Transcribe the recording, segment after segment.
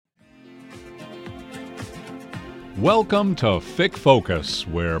Welcome to FIC Focus,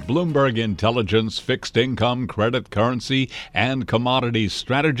 where Bloomberg Intelligence fixed income, credit, currency, and commodities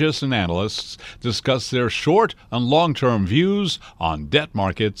strategists and analysts discuss their short and long-term views on debt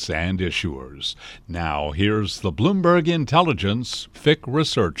markets and issuers. Now, here's the Bloomberg Intelligence FIC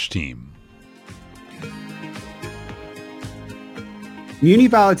research team. Muni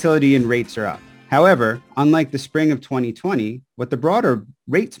volatility and rates are up. However, unlike the spring of 2020, what the broader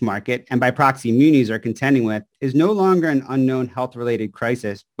rates market and by proxy munis are contending with is no longer an unknown health-related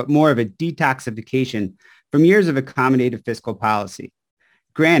crisis, but more of a detoxification from years of accommodative fiscal policy.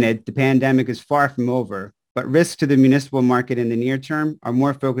 Granted, the pandemic is far from over, but risks to the municipal market in the near term are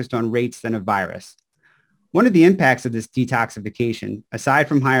more focused on rates than a virus. One of the impacts of this detoxification, aside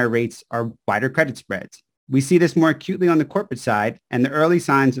from higher rates, are wider credit spreads. We see this more acutely on the corporate side and the early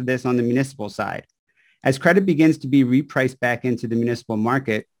signs of this on the municipal side. As credit begins to be repriced back into the municipal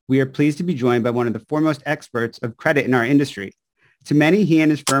market, we are pleased to be joined by one of the foremost experts of credit in our industry. To many, he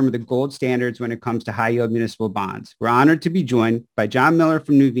and his firm are the gold standards when it comes to high-yield municipal bonds. We're honored to be joined by John Miller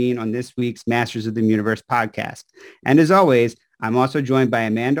from Nuveen on this week's Masters of the Universe podcast. And as always, I'm also joined by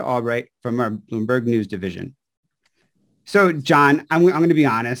Amanda Albright from our Bloomberg News division. So, John, I'm going to be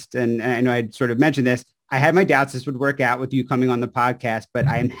honest, and I know I'd sort of mentioned this. I had my doubts this would work out with you coming on the podcast, but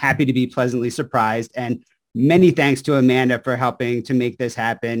I am happy to be pleasantly surprised. And many thanks to Amanda for helping to make this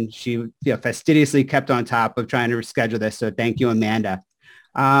happen. She fastidiously kept on top of trying to schedule this. So thank you, Amanda.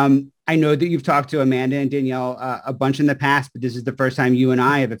 I know that you've talked to Amanda and Danielle a bunch in the past, but this is the first time you and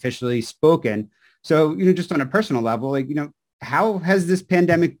I have officially spoken. So, just on a personal level, how has this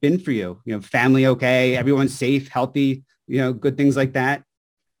pandemic been for you? Family okay? Everyone's safe, healthy, good things like that?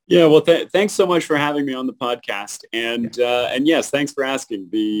 Yeah, well, thanks so much for having me on the podcast, and yes, thanks for asking.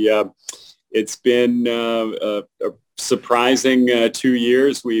 It's been a surprising 2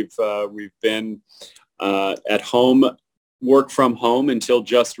 years. We've been at home, work from home until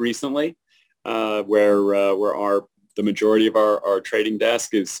just recently, where the majority of our trading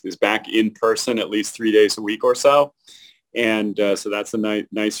desk is back in person at least 3 days a week or so, and so that's a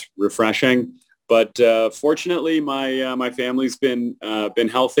nice refreshing. But fortunately, my family's been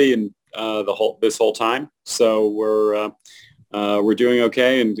healthy and this whole time, so we're doing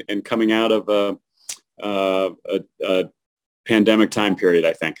okay and coming out of a pandemic time period,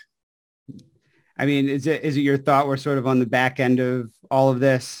 I think. I mean, is it your thought we're sort of on the back end of all of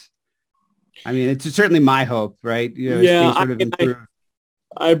this? I mean, it's certainly my hope, right?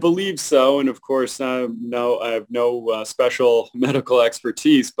 I believe so, and of course, I have no special medical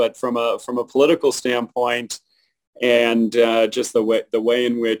expertise, but from a political standpoint, and just the way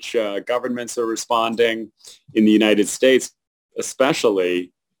in which governments are responding in the United States,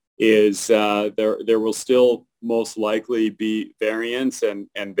 especially, is there will still most likely be variants, and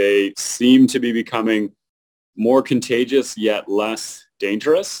they seem to be becoming more contagious yet less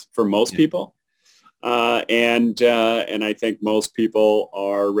dangerous for most people. And I think most people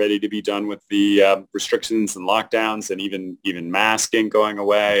are ready to be done with the restrictions and lockdowns and even masking going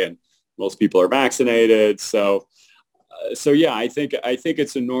away. And most people are vaccinated. So yeah, I think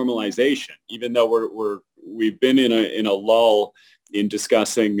it's a normalization, even though we've been in a lull in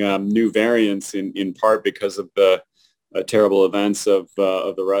discussing new variants in part because of the terrible events of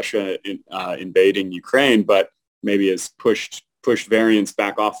the Russia invading Ukraine, but maybe has pushed variants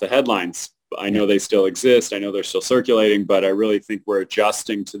back off the headlines. I know they still exist. I know they're still circulating, but I really think we're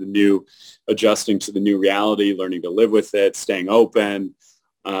adjusting to the new reality, learning to live with it, staying open.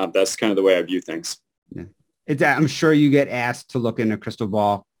 That's kind of the way I view things. Yeah. I'm sure you get asked to look in a crystal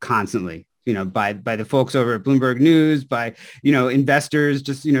ball constantly, by the folks over at Bloomberg News, by, investors,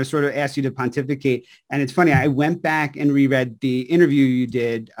 just, sort of ask you to pontificate. And it's funny, I went back and reread the interview you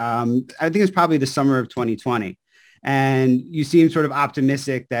did. I think it's probably the summer of 2020. And you seem sort of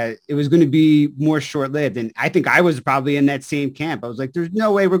optimistic that it was going to be more short-lived. And I think I was probably in that same camp. I was like, there's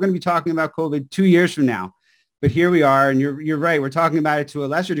no way we're going to be talking about COVID 2 years from now. But here we are. And you're right. We're talking about it to a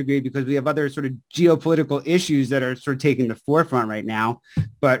lesser degree because we have other sort of geopolitical issues that are sort of taking the forefront right now.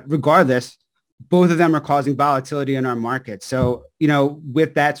 But regardless, both of them are causing volatility in our market. So,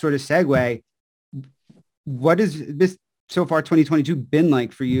 with that sort of segue, what has this so far 2022 been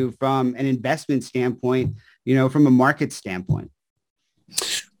like for you from an investment standpoint, from a market standpoint?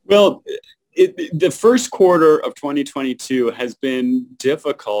 Well, the first quarter of 2022 has been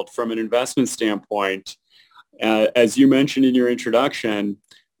difficult from an investment standpoint. As you mentioned in your introduction,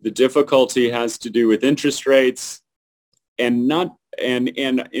 the difficulty has to do with interest rates and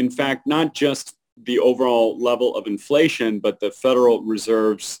in fact, not just the overall level of inflation, but the Federal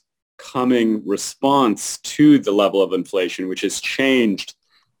Reserve's coming response to the level of inflation, which has changed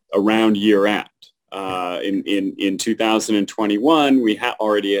around year end. In 2021, we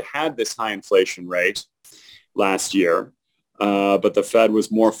already had this high inflation rate last year, but the Fed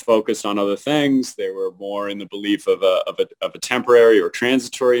was more focused on other things. They were more in the belief of a temporary or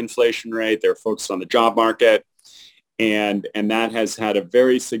transitory inflation rate. They're focused on the job market, and that has had a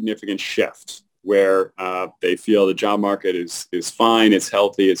very significant shift where they feel the job market is fine, it's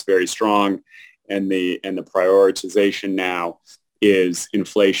healthy, it's very strong, and the prioritization now is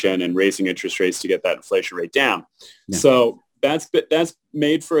inflation and raising interest rates to get that inflation rate down. Yeah. So that's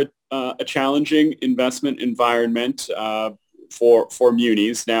made for a challenging investment environment for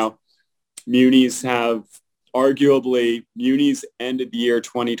munis. Now, munis ended the year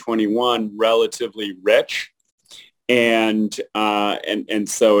 2021 relatively rich, and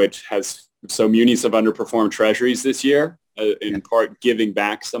so munis have underperformed treasuries this year, in part giving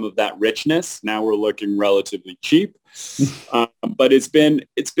back some of that richness. Now we're looking relatively cheap, but it's been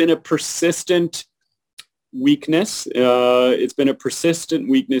a persistent weakness. It's been a persistent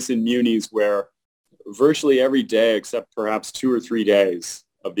weakness in munis where virtually every day, except perhaps 2 or 3 days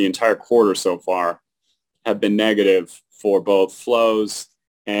of the entire quarter so far, have been negative for both flows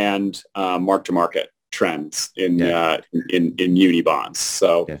and mark-to-market trends in muni bonds.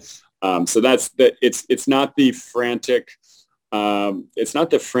 So. Yes. So it's not the frantic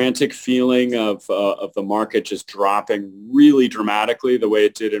feeling of the market just dropping really dramatically the way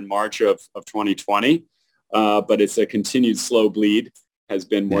it did in March of 2020, but it's a continued slow bleed has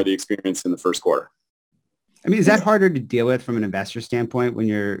been more the experience in the first quarter. I mean, is that harder to deal with from an investor standpoint when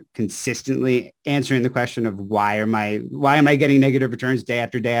you're consistently answering the question of why am I getting negative returns day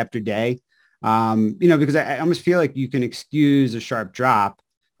after day after day? Because I almost feel like you can excuse a sharp drop.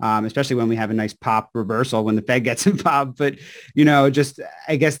 Especially when we have a nice pop reversal when the Fed gets involved. But,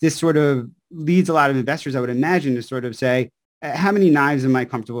 I guess this sort of leads a lot of investors, I would imagine, to sort of say, how many knives am I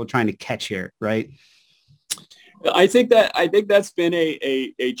comfortable trying to catch here, right? I think that's been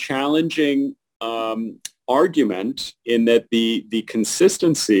a challenging argument in that the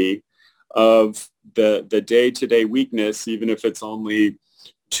consistency of the day-to-day weakness, even if it's only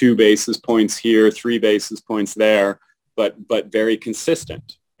 2 basis points here, 3 basis points there, but very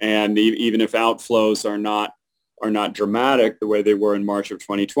consistent. And even if outflows are not dramatic the way they were in March of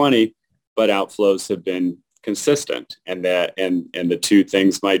 2020, but outflows have been consistent, and the two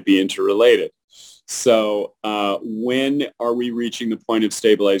things might be interrelated. So when are we reaching the point of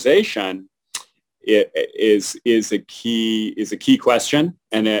stabilization? It is a key question,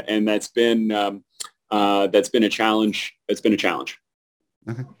 and that's been a challenge. It's been a challenge.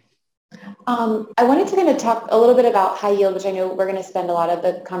 Okay. I wanted to kind of talk a little bit about high yield, which I know we're going to spend a lot of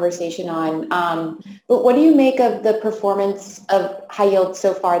the conversation on. But what do you make of the performance of high yield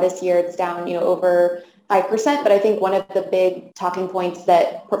so far this year? It's down, over 5%. But I think one of the big talking points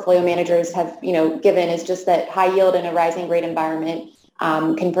that portfolio managers have, given is just that high yield in a rising rate environment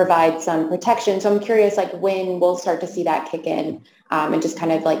can provide some protection. So I'm curious, when we'll start to see that kick in, and just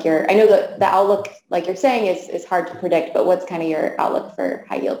kind of I know the outlook, like you're saying, is hard to predict, but what's kind of your outlook for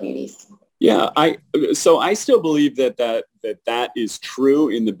high yield munis? Yeah, I still believe that is true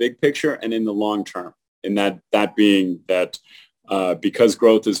in the big picture and in the long term, and that being that because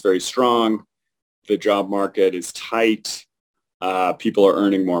growth is very strong, the job market is tight, people are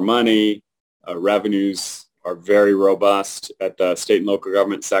earning more money, revenues are very robust at the state and local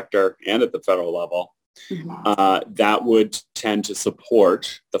government sector and at the federal level. Mm-hmm. That would tend to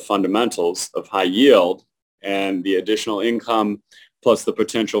support the fundamentals of high yield, and the additional income plus the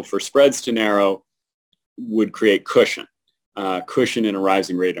potential for spreads to narrow would create cushion in a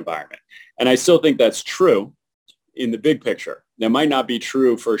rising rate environment. And I still think that's true in the big picture. That might not be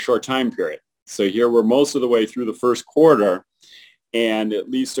true for a short time period. So here we're most of the way through the first quarter, and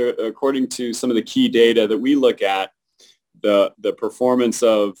at least according to some of the key data that we look at, the performance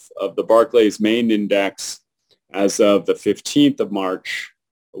of the Barclays main index as of the 15th of March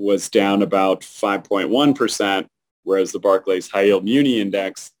was down about 5.1%, whereas the Barclays High Yield Muni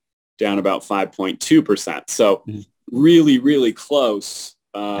Index down about 5.2%. So really, really close,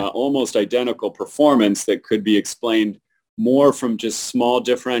 almost identical performance that could be explained more from just small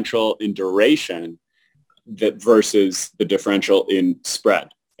differential in duration versus the differential in spread.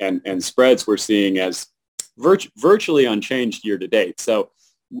 And spreads we're seeing as virtually unchanged year to date. So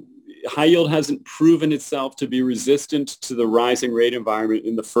high yield hasn't proven itself to be resistant to the rising rate environment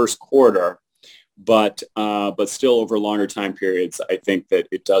in the first quarter, but still over longer time periods, I think that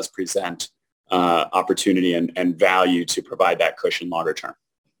it does present opportunity and value to provide that cushion longer term.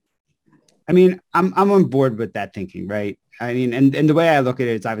 I mean, I'm on board with that thinking, right? I mean, and the way I look at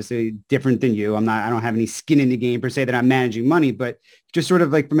it, it's obviously different than you. I don't have any skin in the game per se that I'm managing money, but just sort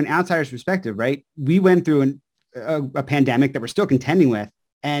of like from an outsider's perspective, right? We went through a pandemic that we're still contending with,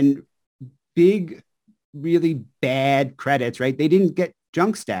 and big, really bad credits, right? They didn't get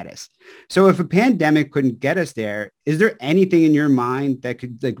junk status. So if a pandemic couldn't get us there, is there anything in your mind that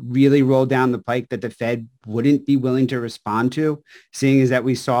could like really roll down the pike that the Fed wouldn't be willing to respond to, seeing as that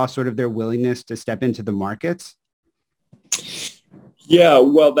we saw sort of their willingness to step into the markets? Yeah,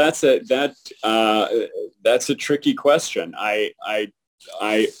 well, that's a tricky question. I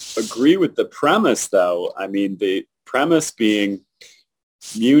agree with the premise, though. I mean, the premise being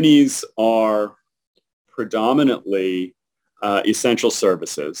munis are predominantly essential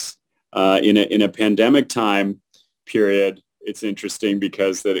services. In a pandemic time period, it's interesting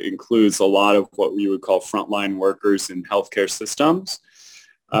because that includes a lot of what we would call frontline workers in healthcare systems.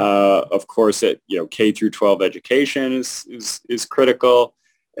 Of course, K through 12 education is critical.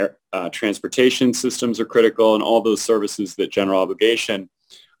 Transportation systems are critical, and all those services that general obligation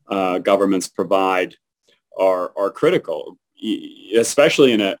governments provide are critical,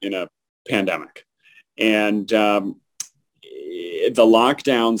 especially in a pandemic. And the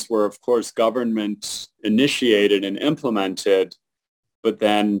lockdowns were, of course, government initiated and implemented, but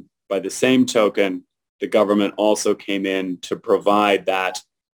then by the same token, the government also came in to provide that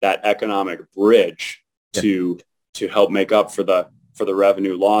economic bridge to help make up for the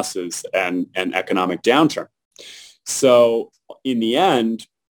revenue losses and economic downturn. So in the end,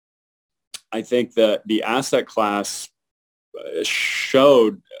 I think that the asset class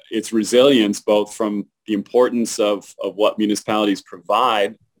showed its resilience both from the importance of what municipalities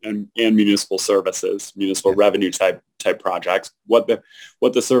provide and municipal services, municipal revenue type projects, what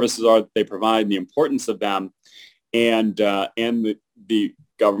the services are that they provide, and the importance of them, and the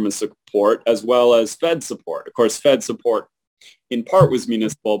government support as well as Fed support. Of course, Fed support in part was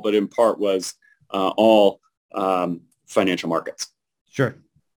municipal, but in part was all financial markets. Sure.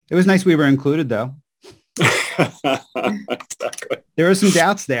 It was nice we were included, though. Exactly. There were some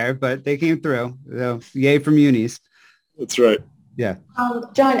doubts there, but they came through. So, yay for munis. That's right. Yeah.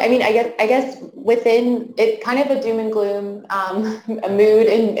 John, I mean, I guess within it, kind of a doom and gloom a mood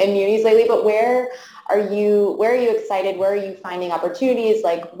in munis lately. But where are you excited? Where are you finding opportunities?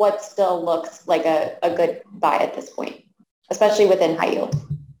 Like, what still looks like a good buy at this point, especially within high yield?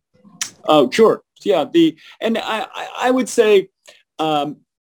 Oh, sure. Yeah. I would say.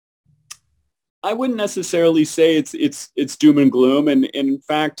 I wouldn't necessarily say it's doom and gloom, and in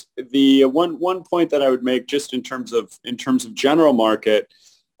fact, the one point that I would make just in terms of general market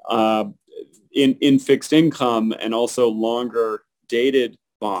in fixed income and also longer dated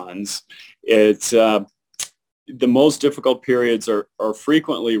bonds, it's the most difficult periods are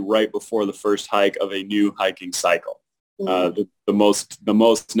frequently right before the first hike of a new hiking cycle. Mm-hmm. The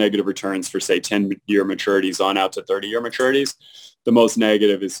most negative returns for say 10-year maturities on out to 30-year maturities. The most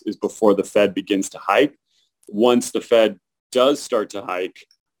negative is before the Fed begins to hike. Once the Fed does start to hike,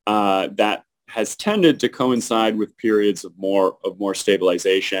 that has tended to coincide with periods of more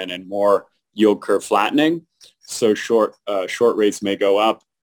stabilization and more yield curve flattening. So short rates may go up,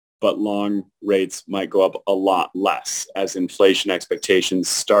 but long rates might go up a lot less as inflation expectations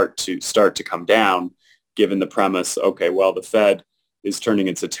start to come down, given the premise, okay, well, the Fed is turning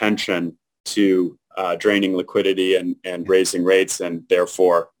its attention to draining liquidity and raising rates, and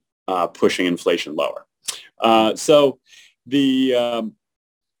therefore pushing inflation lower. So the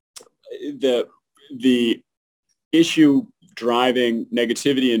issue driving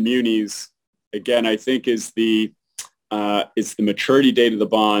negativity in munis, again, I think is the maturity date of the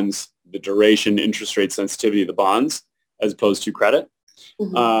bonds, the duration, interest rate sensitivity of the bonds, as opposed to credit.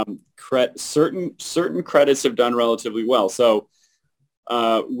 Mm-hmm. Certain credits have done relatively well. So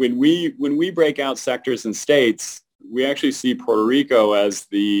when we break out sectors and states, we actually see Puerto Rico as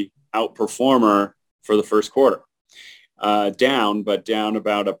the outperformer for the first quarter, down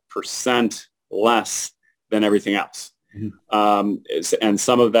about 1% less than everything else. Mm-hmm. And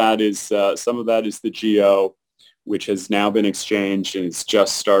some of that is the GO, which has now been exchanged and is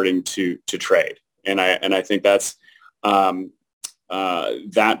just starting to trade. And I think that's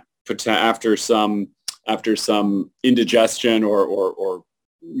that after some indigestion or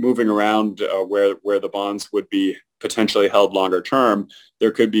moving around where the bonds would be potentially held longer term,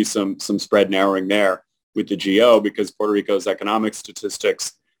 there could be some spread narrowing there with the GO, because Puerto Rico's economic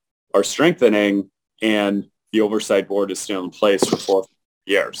statistics are strengthening and the oversight board is still in place for 4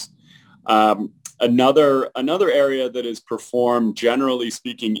 years. Another area that has performed, generally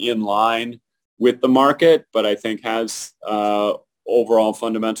speaking, in line with the market, but I think has overall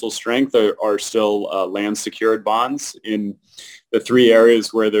fundamental strength are still land secured bonds in the three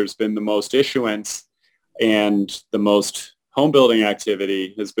areas where there's been the most issuance and the most home building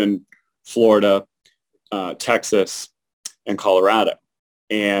activity has been Florida, Texas, and Colorado.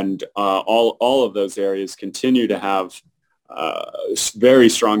 And all of those areas continue to have very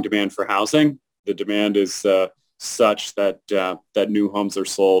strong demand for housing. The demand is such that new homes are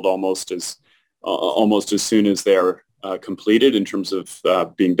sold almost as soon as they're completed in terms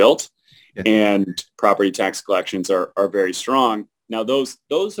of being built, and property tax collections are very strong. Now those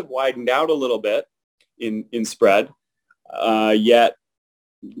have widened out a little bit in spread, yet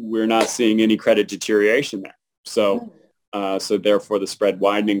we're not seeing any credit deterioration there. So therefore the spread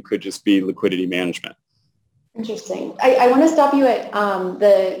widening could just be liquidity management. Interesting. I want to stop you at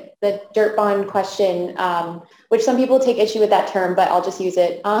the dirt bond question, which some people take issue with that term, but I'll just use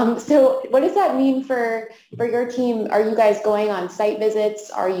it. So what does that mean for your team? Are you guys going on site visits?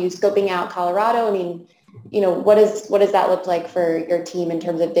 Are you scoping out Colorado? I mean, what does that look like for your team in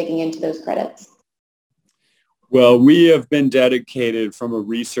terms of digging into those credits? Well, we have been dedicated from a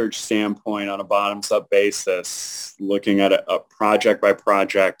research standpoint on a bottoms-up basis, looking at a project by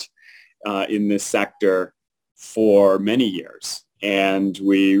project in this sector for many years, and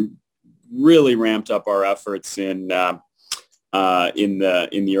we really ramped up our efforts in the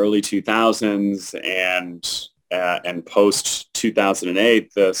early 2000s and post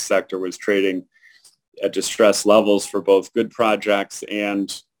 2008. The sector was trading at distressed levels for both good projects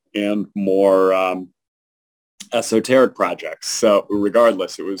and more esoteric projects. So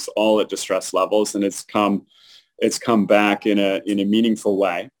regardless, it was all at distressed levels, and it's come back in a meaningful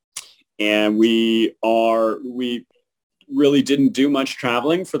way. And we really didn't do much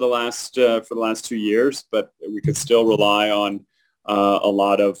traveling for the last 2 years, but we could still rely on a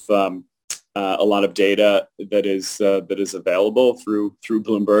lot of data that is available through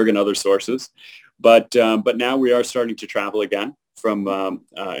Bloomberg and other sources. But now we are starting to travel again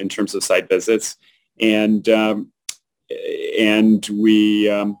in terms of site visits, and we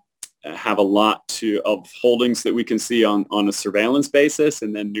have a lot of holdings that we can see on a surveillance basis,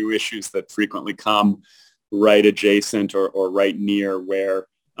 and then new issues that frequently come right adjacent or right near where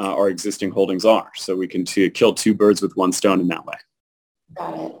our existing holdings are. So we can kill two birds with one stone in that way.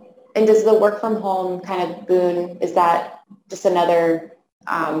 Got it. And does the work from home kind of boon, is that just another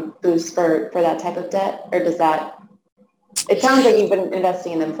boost for that type of debt? Or it sounds like you've been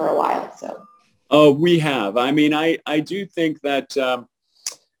investing in them for a while, so. Oh, we have. I mean, I do think that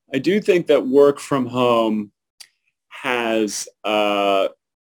work from home has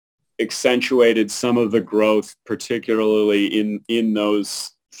accentuated some of the growth, particularly in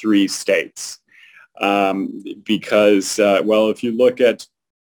those three states, because if you look at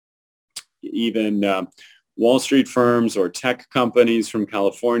even Wall Street firms or tech companies from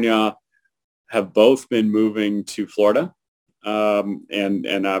California have both been moving to Florida,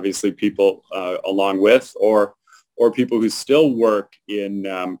 and obviously people along with or people who still work in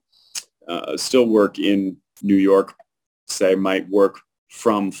New York, say, might work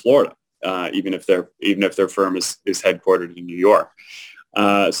from Florida, even if their firm is headquartered in New York.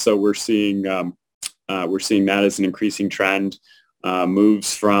 So we're seeing that as an increasing trend.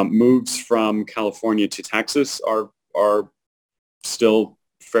 Moves from California to Texas are still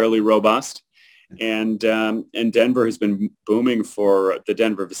fairly robust, and Denver has been booming for the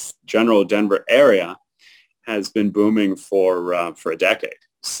Denver area has been booming for a decade.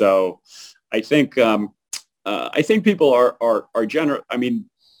 So I think people are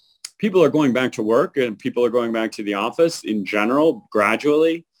people are going back to work, and people are going back to the office in general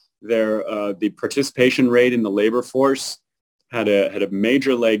gradually. The participation rate in the labor force had a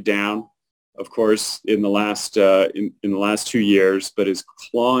major leg down, of course, in the last 2 years, but is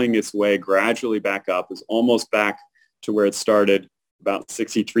clawing its way gradually back up. Is almost back to where it started, about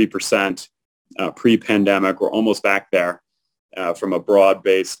 63% pre-pandemic. We're almost back there from a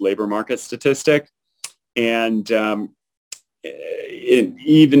broad-based labor market statistic, and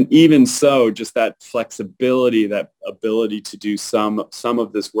even so, just that flexibility, that ability to do some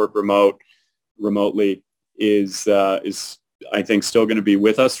of this work remotely is I think still going to be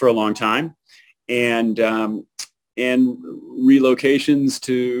with us for a long time, and relocations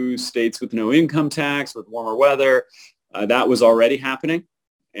to states with no income tax, with warmer weather, that was already happening,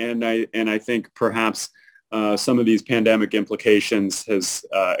 and I think perhaps some of these pandemic implications has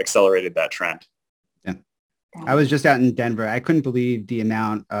accelerated that trend. Yeah, I was just out in Denver. I couldn't believe the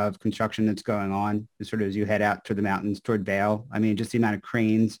amount of construction that's going on, sort of as you head out to the mountains toward Vail. I mean, just the amount of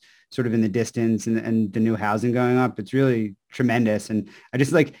cranes sort of in the distance and the new housing going up. It's really tremendous. And I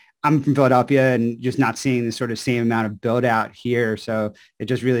just like, I'm from Philadelphia and just not seeing the sort of same amount of build out here. So it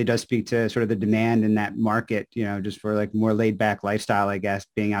just really does speak to sort of the demand in that market, just for like more laid back lifestyle, I guess,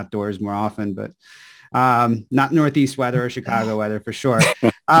 being outdoors more often, but not Northeast weather or Chicago weather for sure.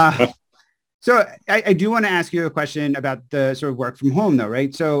 So I do want to ask you a question about the sort of work from home though,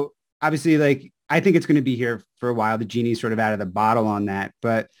 right? So obviously, like, I think it's going to be here for a while. The genie's sort of out of the bottle on that,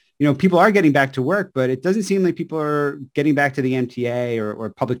 but people are getting back to work, but it doesn't seem like people are getting back to the MTA or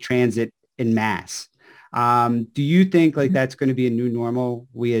public transit en masse. Do you think like that's going to be a new normal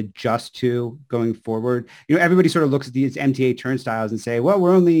we adjust to going forward? Everybody sort of looks at these MTA turnstiles and say, well,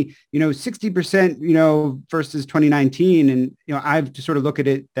 we're only, 60%, versus 2019. And, I've just sort of look at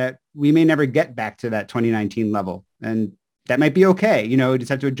it that we may never get back to that 2019 level. And that might be okay. We just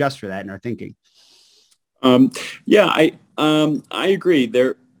have to adjust for that in our thinking. I agree.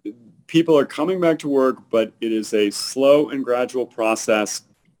 People are coming back to work, but it is a slow and gradual process.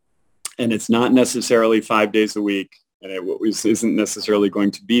 And it's not necessarily 5 days a week, and it isn't necessarily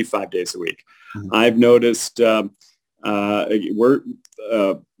going to be 5 days a week. Mm-hmm. I've noticed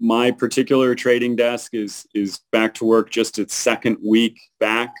my particular trading desk is back to work just its second week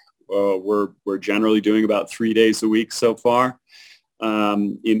back. We're generally doing about 3 days a week so far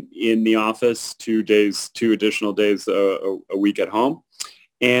in the office, 2 additional days a week at home.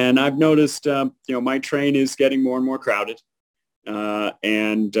 And I've noticed, my train is getting more and more crowded.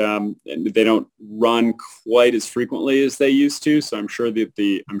 And they don't run quite as frequently as they used to. So I'm sure that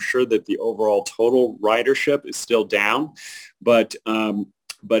the overall total ridership is still down, but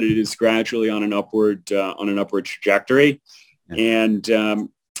it is gradually on an upward trajectory. Yeah. And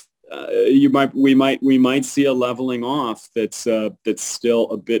we might see a leveling off that's still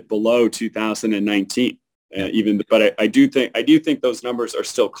a bit below 2019. But I do think those numbers are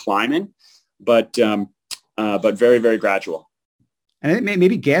still climbing, but very, very gradual. And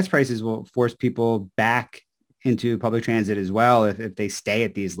maybe gas prices will force people back into public transit as well if they stay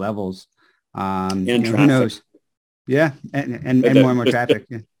at these levels. And who knows? Yeah, and more and more traffic.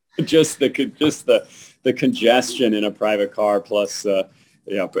 Yeah. Just the congestion in a private car, plus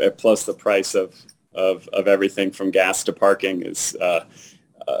plus the price of everything from gas to parking is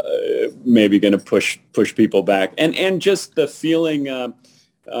maybe going to push people back, and just the feeling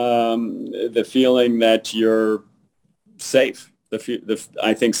that you're safe.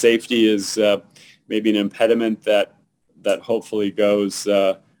 I think safety is maybe an impediment that hopefully gets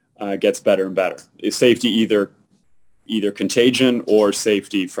better and better. Is safety either contagion or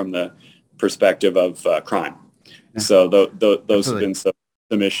safety from the perspective of crime? Yeah. So those Absolutely. Have been some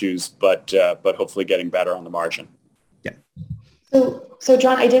issues, but hopefully getting better on the margin. Yeah. So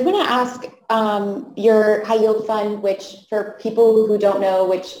John, I did want to ask your high yield fund, which for people who don't know,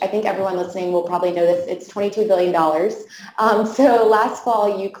 which I think everyone listening will probably know this, it's $22 billion. So last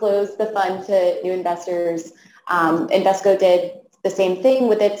fall you closed the fund to new investors. Invesco did the same thing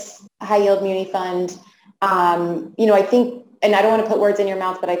with its high yield muni fund. I think, and I don't want to put words in your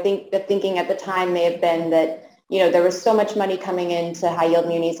mouth, but I think the thinking at the time may have been that, there was so much money coming into high yield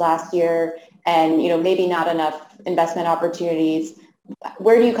munis last year and, maybe not enough investment opportunities.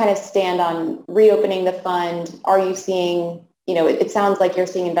 Where do you kind of stand on reopening the fund? Are you seeing, it sounds like you're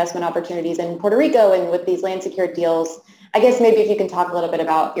seeing investment opportunities in Puerto Rico and with these land secured deals. I guess maybe if you can talk a little bit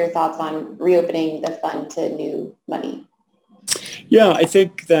about your thoughts on reopening the fund to new money. Yeah, I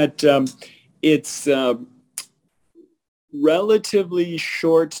think that it's relatively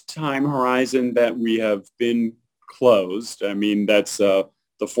short time horizon that we have been closed. I mean, that's the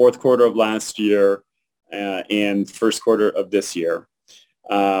fourth quarter of last year and first quarter of this year.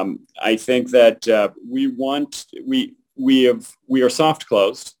 I think that we are soft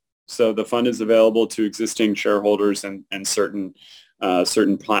closed, so the fund is available to existing shareholders and certain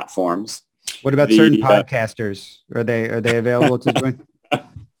platforms. What about certain podcasters? Are they available to join?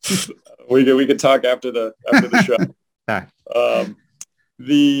 We could talk after the show.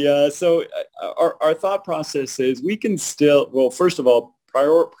 So our thought process is we can still, well, first of all,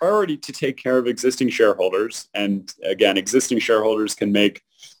 priority to take care of existing shareholders, and again, existing shareholders can make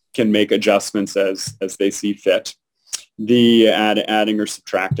adjustments as they see fit. The adding or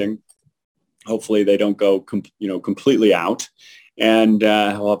subtracting, hopefully they don't go completely out, and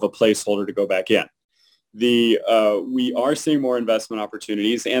we'll have a placeholder to go back in. We are seeing more investment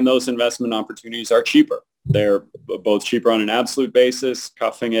opportunities, and those investment opportunities are cheaper. They're both cheaper on an absolute basis,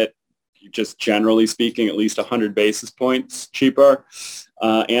 cuffing it, just generally speaking, at least 100 basis points cheaper,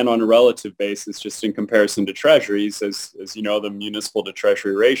 and on a relative basis, just in comparison to treasuries, as you know, the municipal to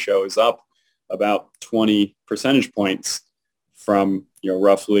treasury ratio is up about 20 percentage points from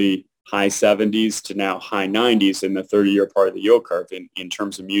roughly high 70s to now high 90s in the 30-year part of the yield curve in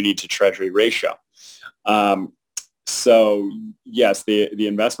terms of muni to treasury ratio. So yes, the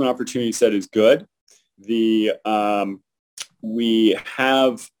investment opportunity set is good. We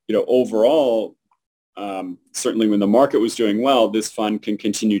have, overall, certainly when the market was doing well, this fund can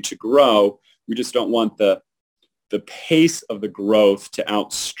continue to grow. We just don't want the pace of the growth to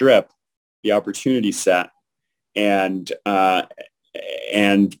outstrip the opportunity set, and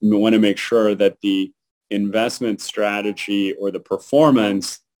we want to make sure that the investment strategy or the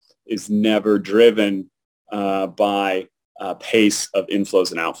performance is never driven by pace of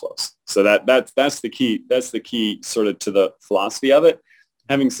inflows and outflows. So that's the key. That's the key sort of to the philosophy of it.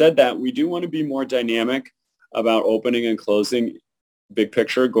 Having said that, we do want to be more dynamic about opening and closing big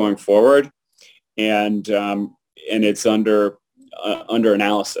picture going forward, and it's under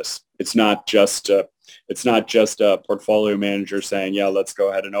analysis. It's not just a portfolio manager saying, yeah, let's go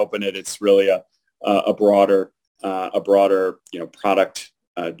ahead and open it. It's really a broader product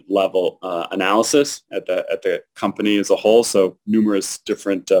level analysis at the company as a whole. So numerous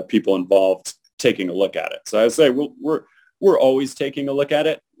different people involved taking a look at it. So I would say we're always taking a look at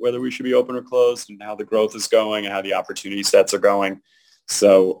it, whether we should be open or closed, and how the growth is going and how the opportunity sets are going.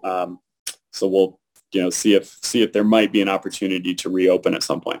 So we'll see if there might be an opportunity to reopen at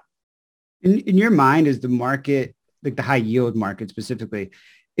some point. In your mind, is the market, like the high yield market specifically,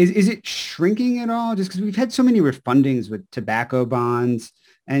 is it shrinking at all? Just because we've had so many refundings with tobacco bonds,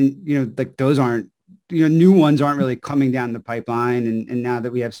 and like those aren't, new ones aren't really coming down the pipeline. And now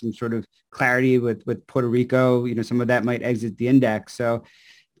that we have some sort of clarity with Puerto Rico, some of that might exit the index. So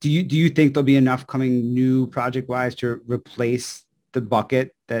do you think there'll be enough coming new project wise to replace the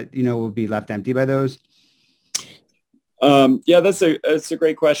bucket that will be left empty by those? Yeah, that's a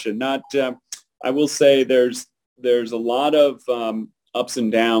great question. I will say there's a lot of ups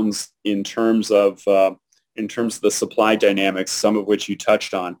and downs in terms of the supply dynamics, some of which you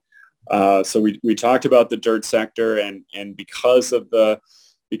touched on. So we talked about the dirt sector, and because of the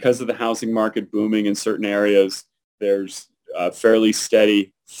housing market booming in certain areas, there's a fairly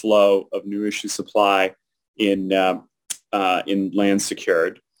steady flow of new issue supply in land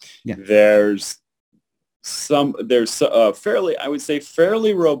secured. Yeah. There's a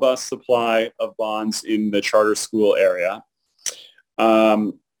fairly robust supply of bonds in the charter school area.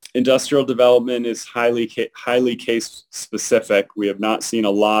 Industrial development is highly case specific. We have not seen a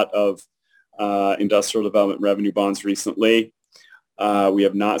lot of industrial development revenue bonds recently. We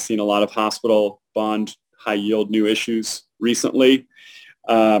have not seen a lot of hospital bond high yield new issues recently.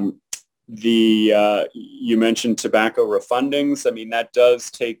 You mentioned tobacco refundings. I mean, that does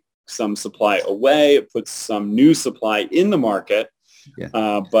take some supply away. It puts some new supply in the market.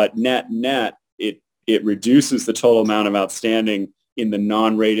 Yeah. But net, it reduces the total amount of outstanding in the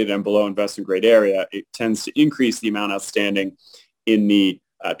non-rated and below investment grade area. It tends to increase the amount outstanding in the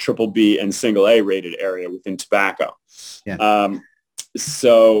triple B and single A rated area within tobacco. Yeah.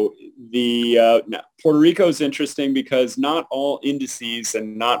 So Puerto Rico is interesting because not all indices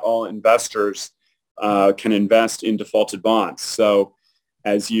and not all investors can invest in defaulted bonds. So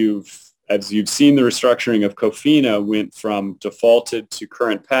as you've seen, the restructuring of COFINA went from defaulted to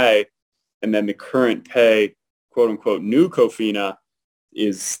current pay, and then the current pay, quote unquote, new COFINA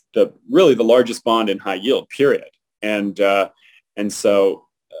is really the largest bond in high yield, period. And so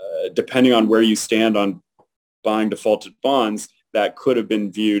depending on where you stand on buying defaulted bonds, that could have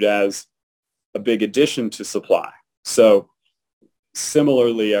been viewed as a big addition to supply. So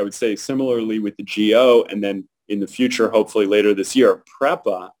similarly, I would say with the GO, and then in the future, hopefully later this year,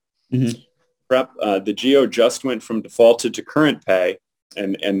 PREPA, the GO just went from defaulted to current pay,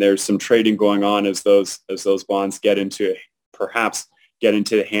 and there's some trading going on as those bonds get into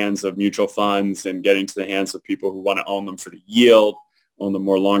the hands of mutual funds and get into the hands of people who want to own them for the yield, own them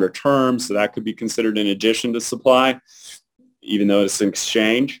more longer term. So that could be considered in addition to supply, even though it's an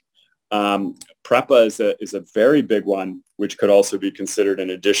exchange. PREPA is a very big one, which could also be considered in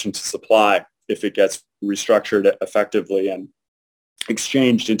addition to supply if it gets restructured effectively and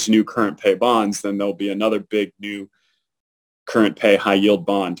exchanged into new current pay bonds. Then there'll be another big new current pay high yield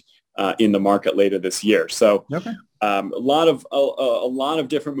bond in the market later this year. So okay. A lot of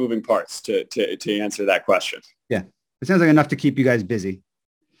different moving parts to answer that question. Yeah, it sounds like enough to keep you guys busy.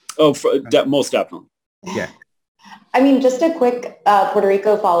 Oh, most definitely. Yeah. I mean, just a quick Puerto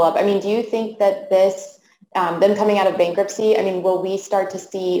Rico follow-up. I mean, do you think that this, them coming out of bankruptcy, I mean, will we start to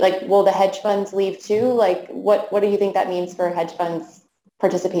see, will the hedge funds leave too? What do you think that means for hedge funds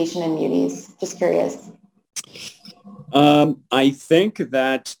participation in munis? Just curious. I think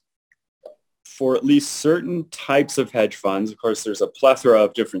that for at least certain types of hedge funds, of course, there's a plethora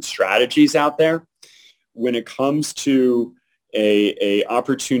of different strategies out there. When it comes to a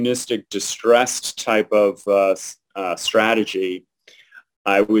opportunistic, distressed type of strategy,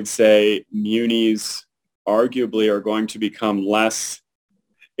 I would say munis arguably are going to become less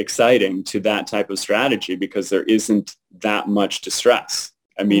exciting to that type of strategy because there isn't that much distress.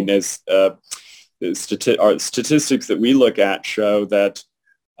 I mean, as our statistics that we look at show that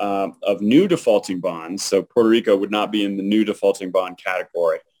of new defaulting bonds, so Puerto Rico would not be in the new defaulting bond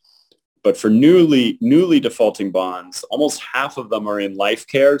category, but for newly defaulting bonds, almost half of them are in life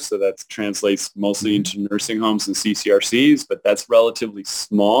care, so that translates mostly into nursing homes and CCRCs, but that's relatively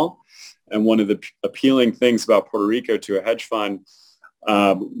small. And one of the appealing things about Puerto Rico to a hedge fund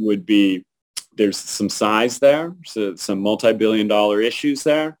would be there's some size there, so some multi-billion-dollar issues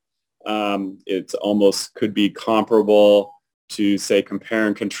there. It almost could be comparable to, say, compare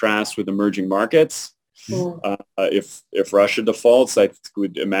and contrast with emerging markets. If Russia defaults, I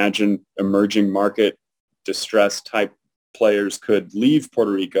would imagine emerging market distress type players could leave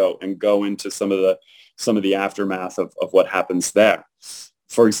Puerto Rico and go into some of the aftermath of what happens there,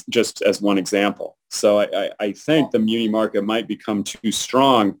 for just as one example. So I think the muni market might become too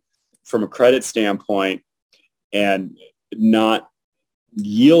strong from a credit standpoint and not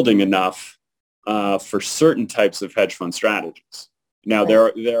yielding enough for certain types of hedge fund strategies. Now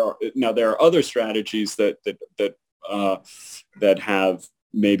there are other strategies that have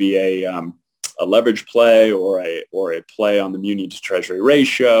maybe a leverage play or a play on the muni to treasury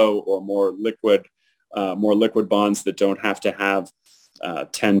ratio, or more liquid bonds that don't have to have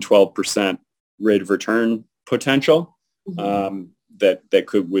 10-12% rate of return potential,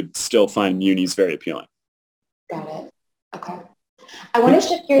 that would still find munis very appealing. Got it. Okay. I want to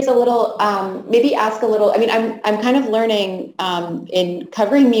shift gears a little, maybe ask a little, I mean, I'm kind of learning in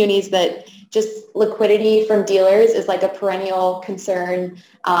covering munis that just liquidity from dealers is like a perennial concern.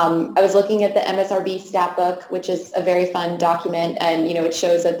 I was looking at the MSRB stat book, which is a very fun document, and, it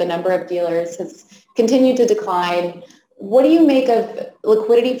shows that the number of dealers has continued to decline. What do you make of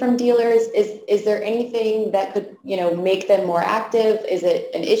liquidity from dealers? Is there anything that could, make them more active? Is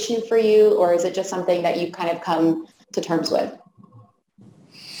it an issue for you, or is it just something that you've kind of come to terms with?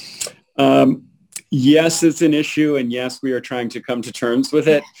 Yes, it's an issue, and yes, we are trying to come to terms with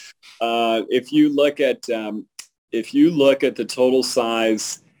it. If you look at the total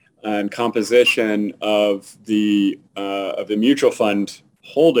size and composition of the mutual fund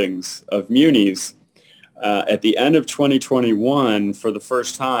holdings of munis, at the end of 2021, for the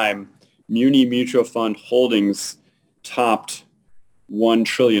first time, muni mutual fund holdings topped $1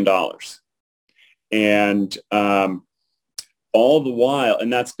 trillion, and all the while,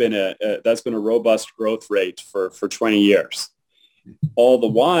 and that's been a robust growth rate for 20 years. All the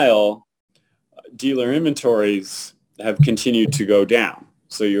while, dealer inventories have continued to go down.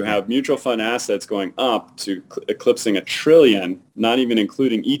 So you have mutual fund assets going up to eclipsing $1 trillion, not even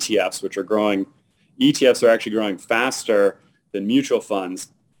including ETFs, which are growing. ETFs are actually growing faster than mutual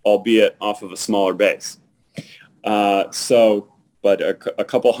funds, albeit off of a smaller base. But a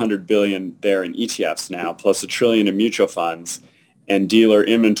couple $100 billion there in ETFs now, plus $1 trillion in mutual funds, and dealer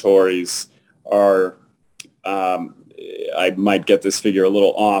inventories are, I might get this figure a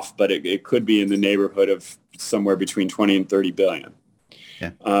little off, but it could be in the neighborhood of somewhere between 20 and 30 billion.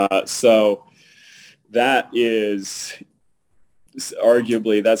 Yeah. So that is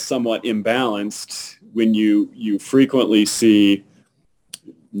arguably, that's somewhat imbalanced when you frequently see,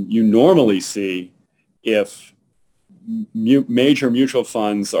 you normally see, if major mutual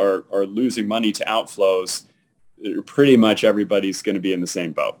funds are losing money to outflows, pretty much everybody's going to be in the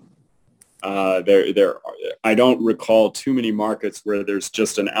same boat. I don't recall too many markets where there's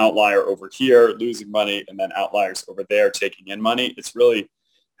just an outlier over here losing money and then outliers over there taking in money. It's really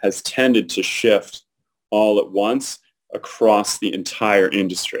has tended to shift all at once across the entire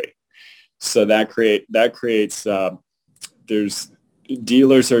industry. So that creates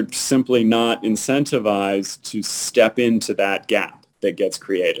dealers are simply not incentivized to step into that gap that gets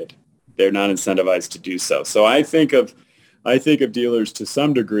created. They're not incentivized to do so. So I think of dealers to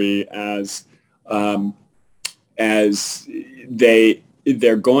some degree as they're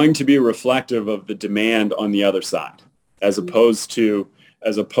going to be reflective of the demand on the other side, as opposed to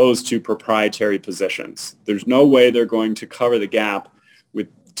proprietary positions. There's no way they're going to cover the gap with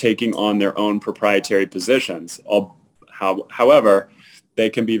taking on their own proprietary positions. However, they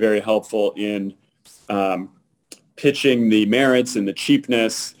can be very helpful in pitching the merits and the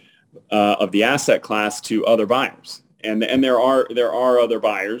cheapness of the asset class to other buyers. And there are other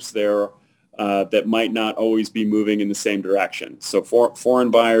buyers. There that might not always be moving in the same direction. So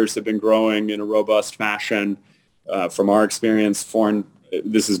foreign buyers have been growing in a robust fashion. From our experience,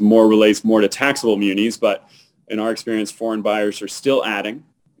 this relates more to taxable munis, but in our experience, foreign buyers are still adding.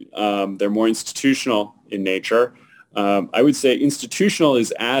 They're more institutional in nature. I would say institutional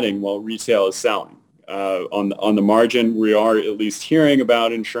is adding while retail is selling. On the margin, we are at least hearing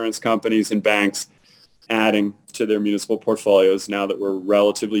about insurance companies and banks adding to their municipal portfolios now that we're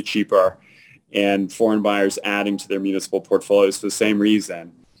relatively cheaper, and foreign buyers adding to their municipal portfolios for the same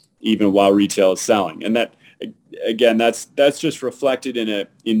reason, even while retail is selling. And that, again, that's just reflected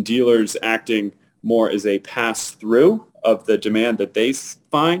in dealers acting more as a pass-through of the demand that they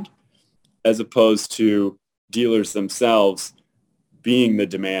find, as opposed to dealers themselves being the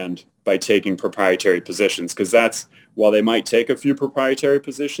demand by taking proprietary positions. Because while they might take a few proprietary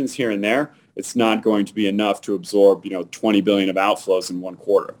positions here and there, it's not going to be enough to absorb, $20 billion of outflows in one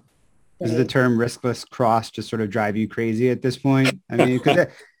quarter. Does the term riskless cross just sort of drive you crazy at this point? I mean, because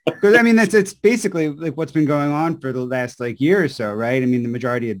it's basically like what's been going on for the last year or so, right? I mean, the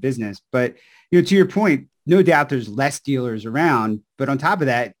majority of business, but to your point, no doubt there's less dealers around, but on top of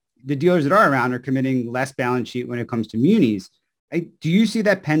that, the dealers that are around are committing less balance sheet when it comes to munis. Do you see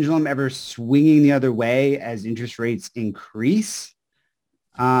that pendulum ever swinging the other way as interest rates increase?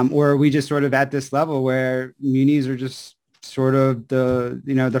 Or are we just sort of at this level where munis are just sort of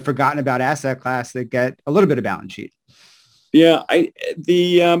the forgotten about asset class that get a little bit of balance sheet? Yeah, I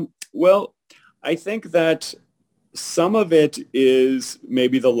think that some of it is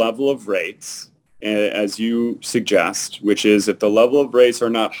maybe the level of rates, as you suggest, which is if the level of rates are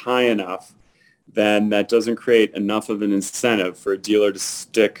not high enough, then that doesn't create enough of an incentive for a dealer to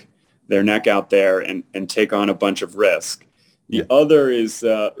stick their neck out there and take on a bunch of risk. The other is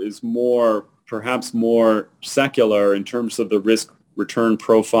perhaps more secular in terms of the risk return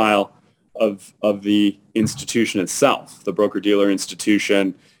profile of the institution itself, the broker-dealer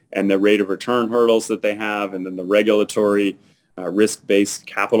institution, and the rate of return hurdles that they have, and then the regulatory risk-based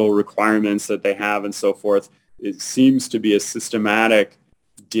capital requirements that they have, and so forth. It seems to be a systematic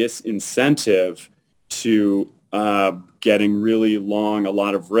disincentive to getting really long a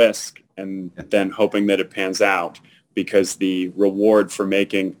lot of risk and then hoping that it pans out, because the reward for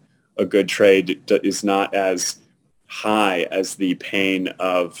making a good trade is not as high as the pain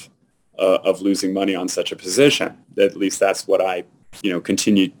of losing money on such a position. At least that's what I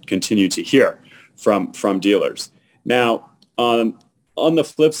continue to hear from dealers. Now, on the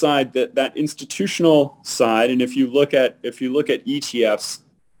flip side, that institutional side, and if you look at ETFs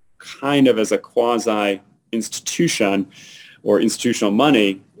kind of as a quasi institution or institutional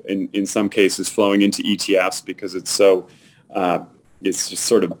money, in some cases flowing into ETFs because it's so it's just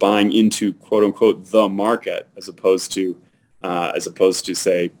sort of buying into quote unquote the market as opposed to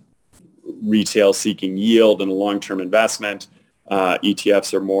say retail seeking yield and a long-term investment.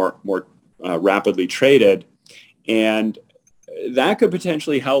 ETFs are more rapidly traded, and that could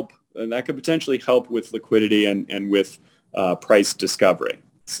potentially help. With liquidity and with price discovery,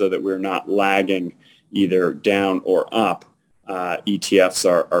 so that we're not lagging either down or up. ETFs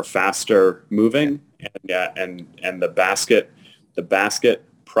are faster moving, and the basket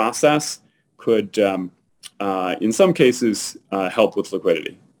process could, in some cases, help with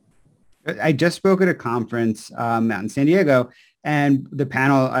liquidity. I just spoke at a conference out in San Diego, and the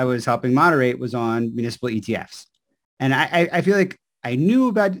panel I was helping moderate was on municipal ETFs. And I feel like I knew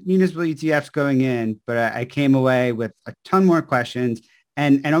about municipal ETFs going in, but I came away with a ton more questions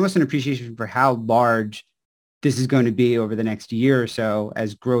and almost an appreciation for how large this is going to be over the next year or so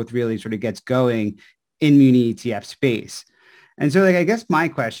as growth really sort of gets going in muni ETF space. And so I guess my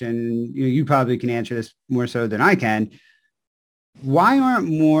question, you probably can answer this more so than I can. Why aren't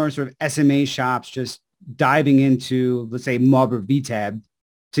more sort of SMA shops just diving into, let's say, MUB or VTEB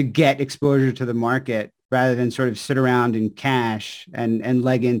to get exposure to the market rather than sort of sit around in cash and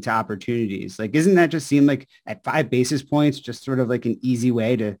leg into opportunities? Isn't that just seem like at 5 basis points, just sort of like an easy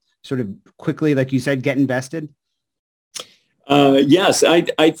way to sort of quickly, like you said, get invested? Yes,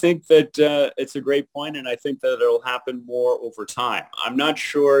 I think that it's a great point, and I think that it'll happen more over time. I'm not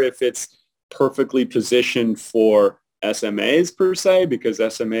sure if it's perfectly positioned for SMAs per se, because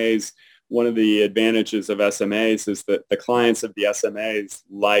SMAs, one of the advantages of SMAs is that the clients of the SMAs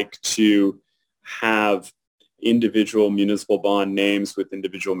like to have individual municipal bond names with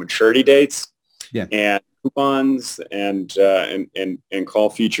individual maturity dates, and coupons and call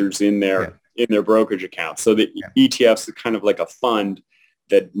features in their brokerage account. So the ETFs are kind of like a fund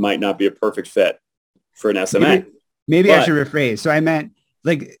that might not be a perfect fit for an SMA. Maybe I should rephrase. So I meant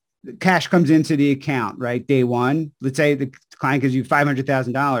cash comes into the account, right? Day one, let's say the client gives you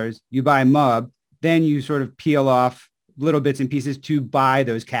 $500,000, you buy MUB, then you sort of peel off little bits and pieces to buy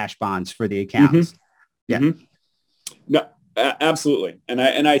those cash bonds for the accounts. Yeah. No, absolutely. And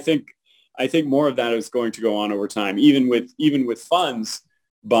I think more of that is going to go on over time, even with funds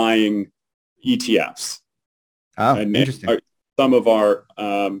buying ETFs. Oh, and interesting. Some of our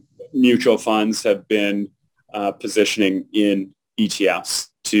mutual funds have been positioning in ETFs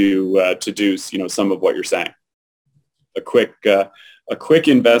to do some of what you're saying. A quick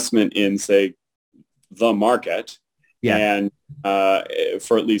investment in, say, the market, and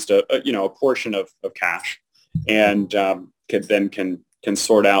for at least a portion of cash, and can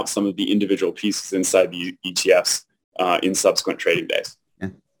sort out some of the individual pieces inside the ETFs in subsequent trading days.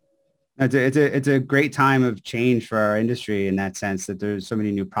 It's a great time of change for our industry in that sense, that there's so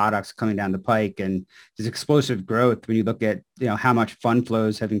many new products coming down the pike, and there's explosive growth when you look at how much fund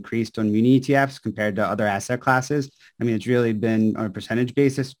flows have increased on muni ETFs compared to other asset classes. I mean, it's really been, on a percentage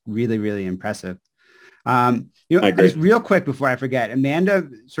basis, really, really impressive. Just real quick before I forget, Amanda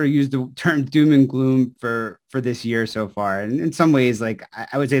sort of used the term doom and gloom for this year so far. And in some ways, like,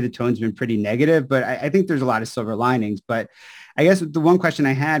 I would say the tone's been pretty negative, but I think there's a lot of silver linings. But I guess the one question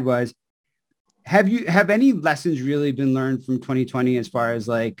I had was, have any lessons really been learned from 2020 as far as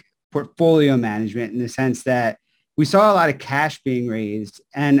like portfolio management, in the sense that we saw a lot of cash being raised,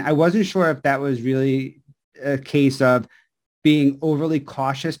 and I wasn't sure if that was really a case of being overly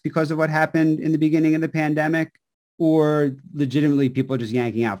cautious because of what happened in the beginning of the pandemic, or legitimately people just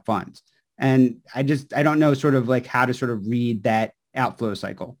yanking out funds. And I don't know sort of like how to sort of read that outflow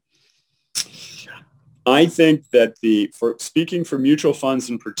cycle. I think that speaking for mutual funds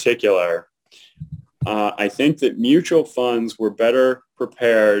in particular, I think that mutual funds were better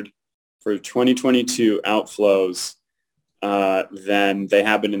prepared for 2022 outflows than they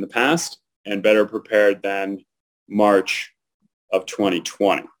have been in the past, and better prepared than March of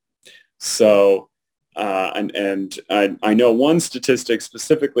 2020. So, and I know one statistic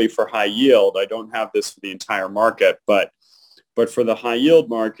specifically for high yield. I don't have this for the entire market, but for the high yield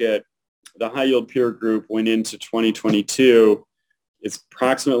market, the high yield peer group went into 2022. It's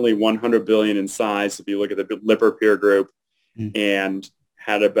approximately 100 billion in size if you look at the Lipper peer group, and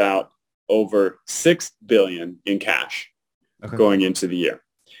had about over 6 billion in cash going into the year,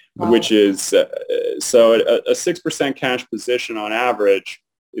 which is so a 6% cash position on average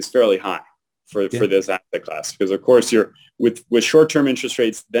is fairly high for this asset class, because of course you're with short-term interest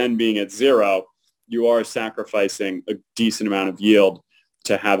rates then being at zero, you are sacrificing a decent amount of yield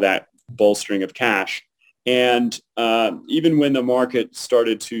to have that bolstering of cash. And even when the market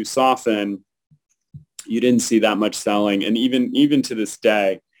started to soften, you didn't see that much selling. And even to this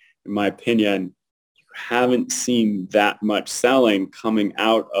day, in my opinion, you haven't seen that much selling coming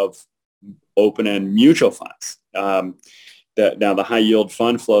out of open-end mutual funds. Now the high yield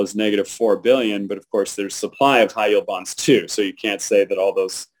fund flow is negative 4 billion, but of course there's supply of high yield bonds too. So you can't say that all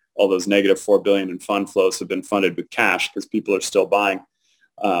those negative 4 billion in fund flows have been funded with cash, because people are still buying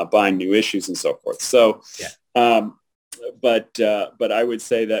new issues and so forth. So, but I would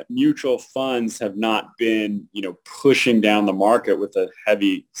say that mutual funds have not been, pushing down the market with a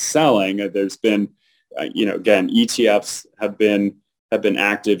heavy selling. There's been, again, ETFs have been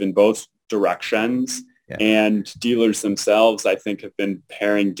active in both directions, and dealers themselves, I think, have been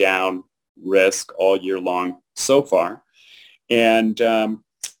paring down risk all year long so far. And so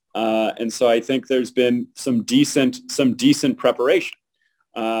I think there's been some decent preparation.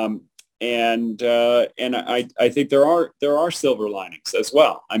 And I think there are silver linings as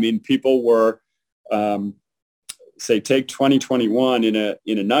well. I mean, people were, say, take 2021 in a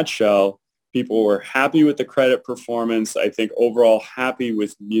nutshell. People were happy with the credit performance. I think overall happy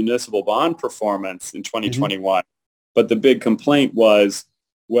with municipal bond performance in 2021. But the big complaint was,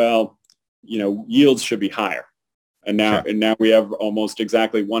 well, yields should be higher. And now we have almost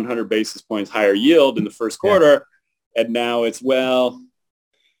exactly 100 basis points higher yield in the first quarter. And now it's, now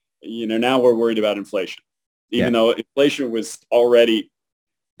we're worried about inflation, even though inflation was already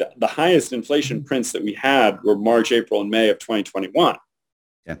the highest inflation prints that we had were March, April, and May of 2021.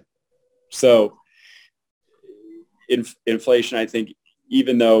 Yeah. So inflation, I think,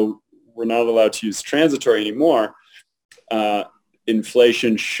 even though we're not allowed to use transitory anymore,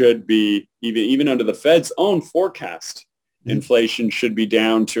 inflation should be, even under the Fed's own forecast, inflation should be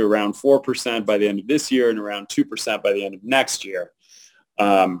down to around 4% by the end of this year and around 2% by the end of next year.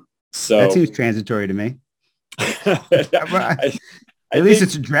 So that seems transitory to me. At least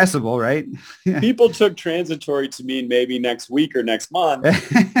it's addressable, right? People took transitory to mean maybe next week or next month.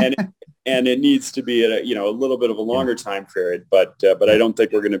 and it needs to be at a little bit of a longer time period. But I don't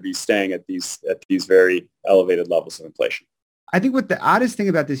think we're going to be staying at these very elevated levels of inflation. I think what the oddest thing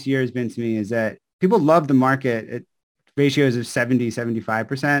about this year has been to me is that people love the market at ratios of 70,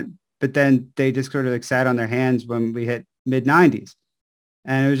 75%, but then they just sort of like sat on their hands when we hit mid 90s.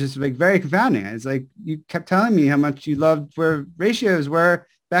 And it was just like very confounding. It's like you kept telling me how much you loved where ratios were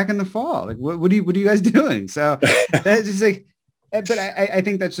back in the fall. Like, what are you guys doing? So that's just like, but I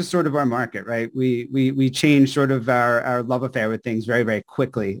think that's just sort of our market, right? We change sort of our love affair with things very, very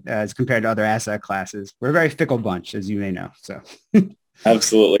quickly as compared to other asset classes. We're a very fickle bunch, as you may know. So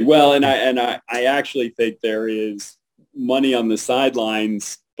absolutely. Well, and I actually think there is money on the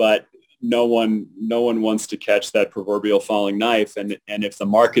sidelines, but no one wants to catch that proverbial falling knife. And if the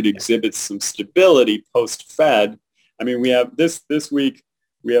market exhibits some stability post Fed, I mean, we have this week,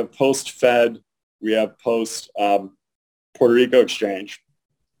 we have post Fed, we have post Puerto Rico exchange,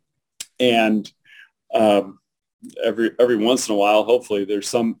 and every once in a while, hopefully, there's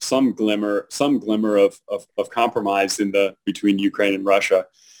some glimmer of compromise between Ukraine and Russia.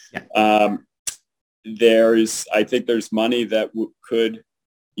 Yeah. I think there's money that could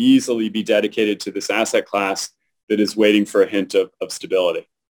easily be dedicated to this asset class that is waiting for a hint of stability.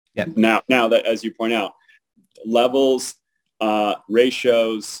 Yeah. Now that, as you point out, levels,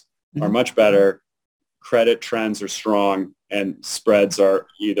 ratios are much better. Credit trends are strong, and spreads are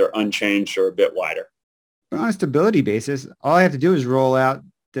either unchanged or a bit wider. On a stability basis, all I have to do is roll out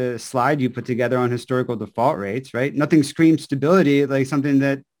the slide you put together on historical default rates, right? Nothing screams stability like something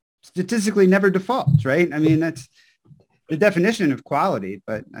that statistically never defaults, right? I mean, that's the definition of quality,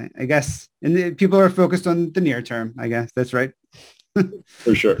 but I guess people are focused on the near term. I guess that's right.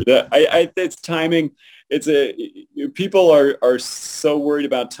 For sure. It's timing. People are so worried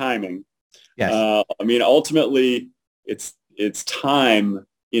about timing. Yes. I mean, ultimately, it's time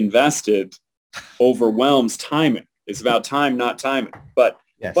invested overwhelms timing. It's about time, not timing. But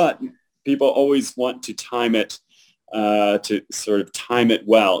people always want to time it to sort of time it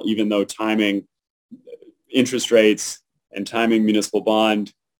well, even though timing interest rates and timing municipal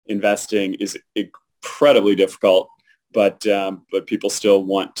bond investing is incredibly difficult. But people still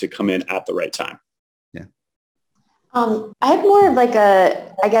want to come in at the right time. I have more of like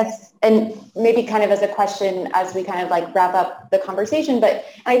I guess, and maybe kind of as a question as we kind of like wrap up the conversation, but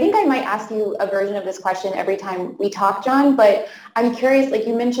I think I might ask you a version of this question every time we talk, John, but I'm curious, like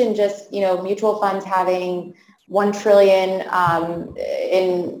you mentioned just, mutual funds having 1 trillion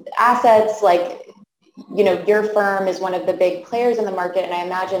in assets, like, your firm is one of the big players in the market. And I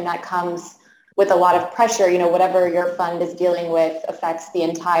imagine that comes with a lot of pressure, whatever your fund is dealing with affects the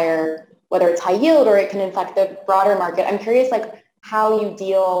entire, whether it's high yield or it can affect the broader market. I'm curious, like, how you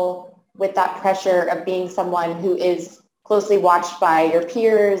deal with that pressure of being someone who is closely watched by your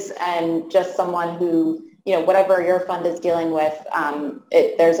peers and just someone who, whatever your fund is dealing with,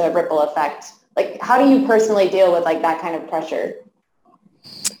 there's a ripple effect. Like, how do you personally deal with like that kind of pressure?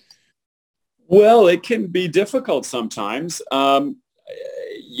 Well, it can be difficult sometimes. I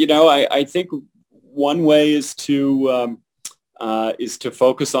think one way is to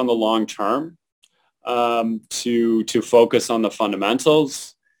focus on the long term, to focus on the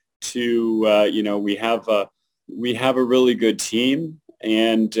fundamentals. We have a really good team,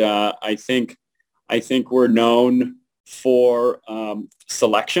 and I think we're known for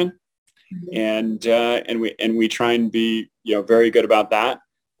selection, and we try and be very good about that.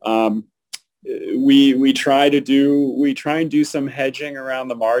 We try and do some hedging around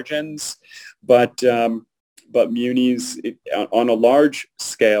the margins, but munis on a large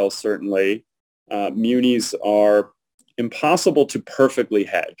scale, certainly, munis are impossible to perfectly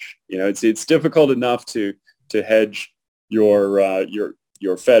hedge. It's difficult enough to hedge your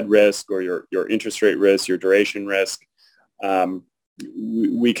Fed risk or your interest rate risk, your duration risk.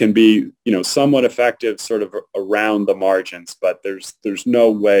 We can be somewhat effective sort of around the margins, but there's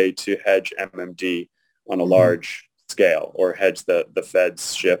no way to hedge MMD on a large scale, or hedge the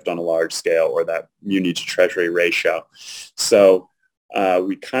Fed's shift on a large scale, or that muni to treasury ratio. So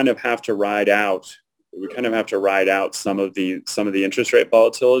we kind of have to ride out some of the interest rate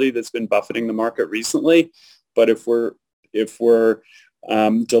volatility that's been buffeting the market recently. But if we're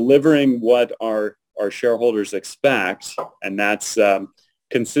delivering what our shareholders expect, and that's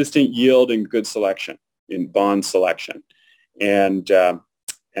consistent yield and good selection in bond selection, and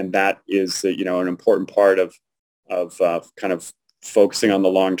that is an important part of kind of focusing on the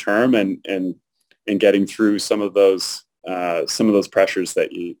long term and getting through some of those pressures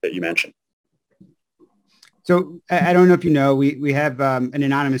that you mentioned. So I don't know if we have an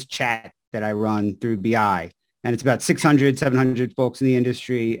anonymous chat that I run through BI, and it's about 600, 700 folks in the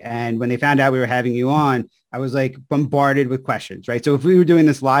industry. And when they found out we were having you on, I was like bombarded with questions, right? So if we were doing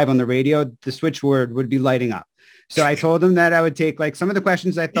this live on the radio, the switchboard would be lighting up. So I told them that I would take like some of the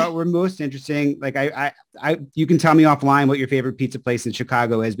questions I thought were most interesting. Like you can tell me offline what your favorite pizza place in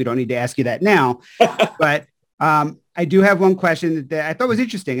Chicago is. We don't need to ask you that now, but I do have one question that I thought was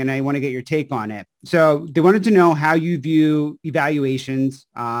interesting and I want to get your take on it. So they wanted to know how you view evaluations.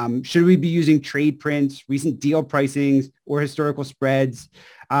 Should we be using trade prints, recent deal pricings, or historical spreads?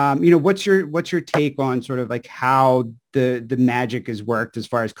 What's your take on sort of like how the magic is worked as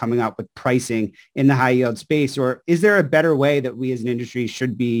far as coming up with pricing in the high yield space, or is there a better way that we as an industry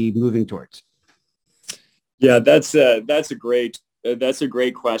should be moving towards? Yeah, that's a great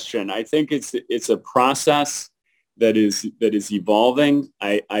question. I think it's a process that is evolving.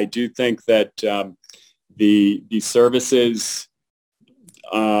 I do think that the services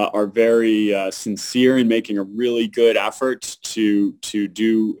are very sincere in making a really good effort to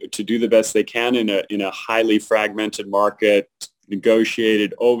do the best they can in a highly fragmented market,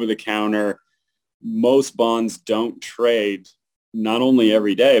 negotiated over the counter. Most bonds don't trade not only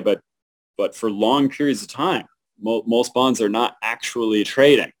every day, but for long periods of time. Most bonds are not actually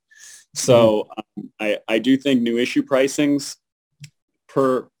trading. So I do think new issue pricings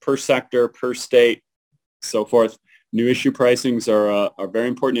per sector, per state, so forth. New issue pricings are a very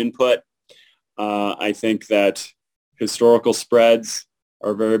important input. I think that historical spreads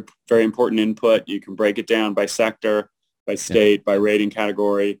are very, very important input. You can break it down by sector, by state, by rating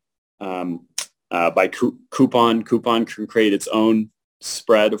category, by coupon. Coupon can create its own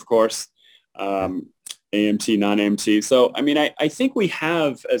spread, of course. AMT, non-AMT. So, I mean, I think we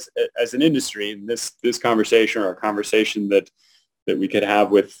have, as an industry, in this conversation, or a conversation that we could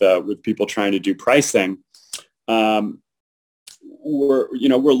have with people trying to do pricing, we're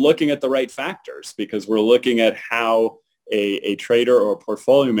looking at the right factors, because we're looking at how a trader or a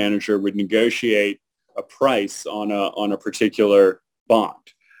portfolio manager would negotiate a price on a particular bond.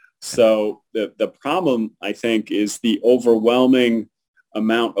 So the problem, I think, is the overwhelming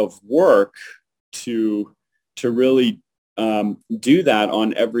amount of work to really do that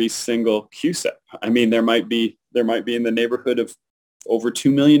on every single CUSIP. I mean, there might be in the neighborhood of over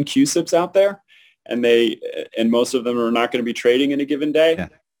 2 million CUSIPs out there, and most of them are not going to be trading in a given day. Yeah.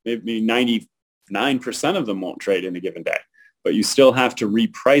 Maybe 99% of them won't trade in a given day, but you still have to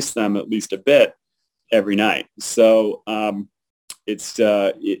reprice them at least a bit every night. So it's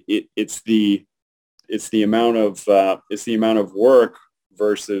the amount of work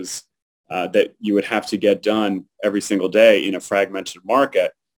versus that you would have to get done every single day in a fragmented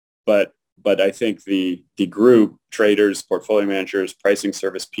market. But I think the group, traders, portfolio managers, pricing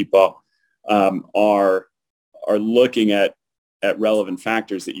service people, are looking at relevant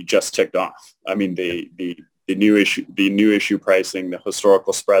factors that you just ticked off. I mean, the new issue pricing, the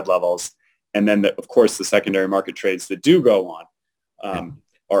historical spread levels, and then of course the secondary market trades that do go on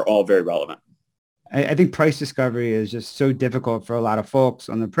are all very relevant. I think price discovery is just so difficult for a lot of folks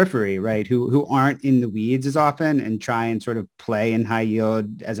on the periphery, right? Who aren't in the weeds as often and try and sort of play in high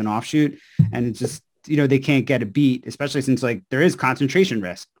yield as an offshoot. And it's just, they can't get a beat, especially since like there is concentration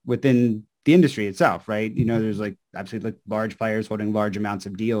risk within the industry itself, right? There's like absolutely like large players holding large amounts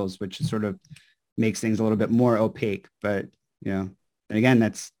of deals, which sort of makes things a little bit more opaque. But, and again,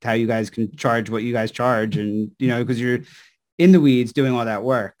 that's how you guys can charge what you guys charge. And, because you're in the weeds doing all that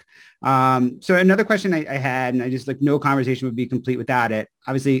work. So another question I had, and I just like no conversation would be complete without it.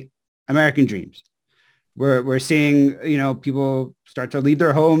 Obviously, American dreams. We're seeing, people start to leave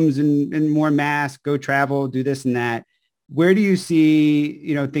their homes in more mass, go travel, do this and that. Where do you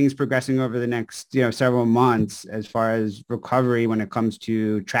see, things progressing over the next, several months as far as recovery when it comes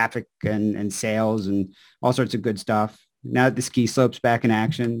to traffic and sales and all sorts of good stuff? Now that the ski slope's back in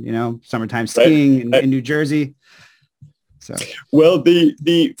action, summertime skiing in New Jersey. So. Well,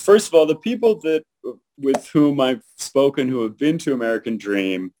 the first of all, the people with whom I've spoken who have been to American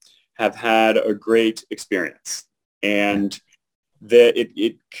Dream have had a great experience, and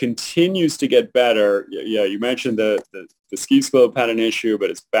it continues to get better. Yeah, you mentioned the ski slope had an issue,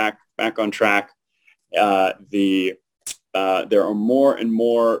 but it's back on track. There are more and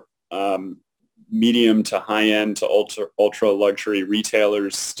more medium to high end to ultra luxury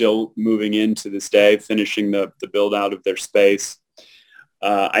retailers still moving in to this day, finishing the build out of their space.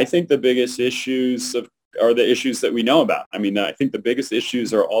 I think the biggest issues are the issues that we know about. I mean, I think the biggest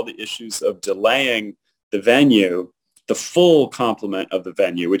issues are all the issues of delaying the venue, the full complement of the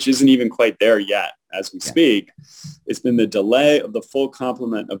venue, which isn't even quite there yet as we speak. It's been the delay of the full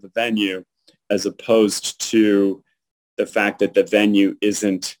complement of the venue, as opposed to the fact that the venue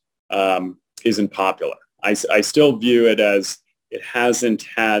isn't popular. I still view it as it hasn't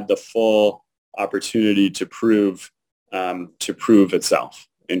had the full opportunity to prove itself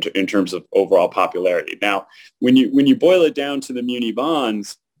in terms of overall popularity. Now, when you boil it down to the muni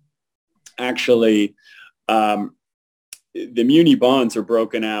bonds, actually, the muni bonds are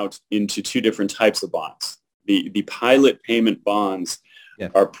broken out into two different types of bonds. The pilot payment bonds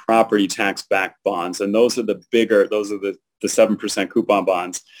are property tax backed bonds, and those are the 7% coupon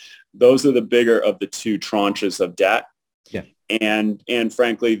bonds. Those are the bigger of the two tranches of debt. Yeah. And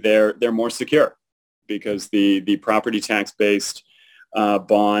frankly, they're more secure because the property tax based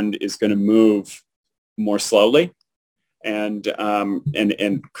bond is going to move more slowly. And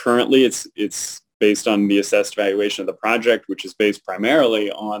currently it's based on the assessed valuation of the project, which is based primarily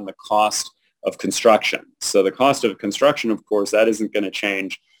on the cost of construction. So the cost of construction, of course, that isn't going to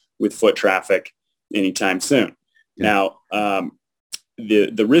change with foot traffic anytime soon. Yeah. Now,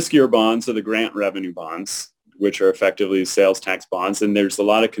 the riskier bonds are the grant revenue bonds, which are effectively sales tax bonds. And there's a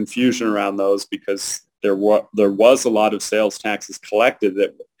lot of confusion around those because there was a lot of sales taxes collected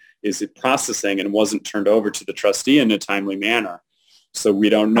that is processing and wasn't turned over to the trustee in a timely manner. So we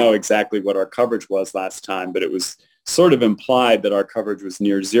don't know exactly what our coverage was last time, but it was sort of implied that our coverage was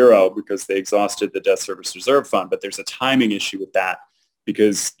near zero because they exhausted the debt service reserve fund. But there's a timing issue with that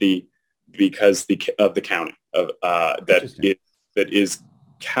because the county that is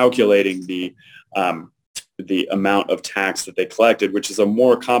calculating the amount of tax that they collected, which is a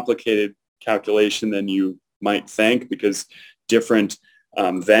more complicated calculation than you might think because different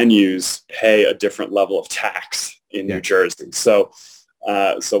venues pay a different level of tax in New Jersey. So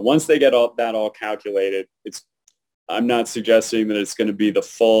once they get all calculated, I'm not suggesting that it's going to be the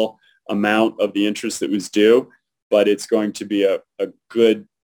full amount of the interest that was due, but it's going to be a good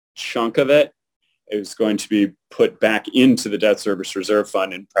chunk of it. It was going to be put back into the debt service reserve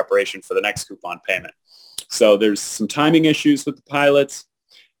fund in preparation for the next coupon payment. So there's some timing issues with the pilots,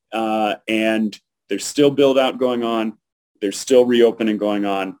 and there's still build out going on. There's still reopening going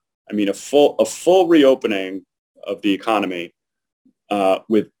on. I mean, a full reopening of the economy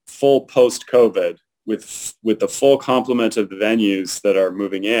with full post-COVID, with the full complement of the venues that are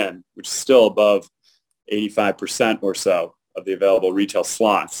moving in, which is still above 85% or so of the available retail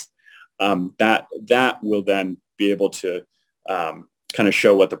slots. That will then be able to kind of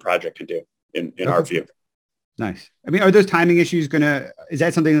show what the project can do in our view. Nice. I mean, are those timing issues is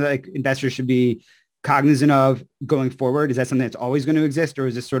that something that like investors should be cognizant of going forward? Is that something that's always going to exist, or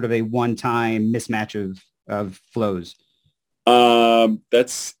is this sort of a one-time mismatch of flows? I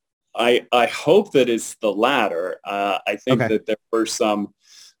hope that it's the latter. I think that there were some,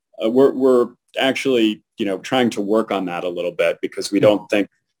 we're actually, trying to work on that a little bit because we don't think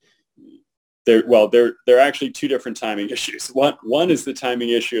there are actually two different timing issues. One is the timing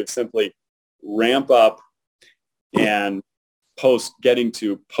issue of simply ramp up and getting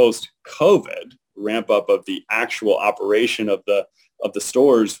to post-COVID ramp up of the actual operation of the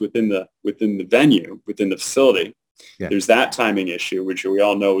stores within the venue, within the facility. Yeah. There's that timing issue, which we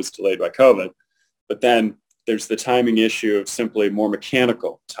all know was delayed by COVID. But then there's the timing issue of simply more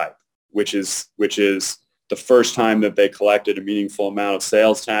mechanical type, which is the first time that they collected a meaningful amount of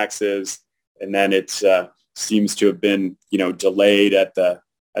sales taxes, and then it seems to have been delayed at the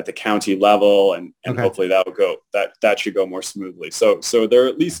county level, and hopefully that should go more smoothly. So there are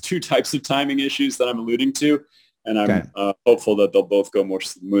at least two types of timing issues that I'm alluding to, and I'm hopeful that they'll both go more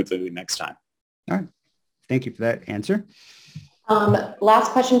smoothly next time. All right. Thank you for that answer.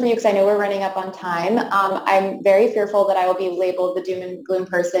 Last question for you, because I know we're running up on time. I'm very fearful that I will be labeled the doom and gloom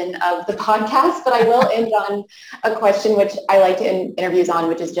person of the podcast, but I will end on a question which I like to end interviews on,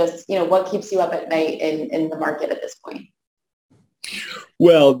 which is just, what keeps you up at night in the market at this point?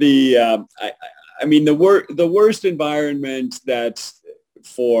 Well, the worst environment that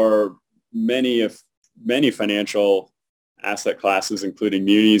for many financial asset classes, including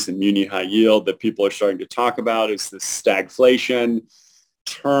munis and muni high yield, that people are starting to talk about is the stagflation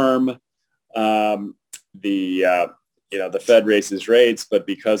term. The Fed raises rates, but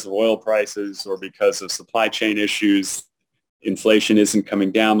because of oil prices or because of supply chain issues, inflation isn't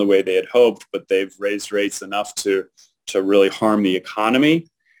coming down the way they had hoped, but they've raised rates enough to really harm the economy.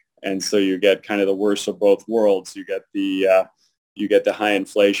 And so you get kind of the worst of both worlds. You get the high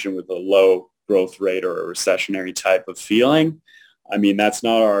inflation with a low growth rate or a recessionary type of feeling. I mean, that's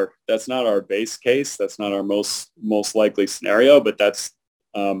not our base case. That's not our most likely scenario, but that's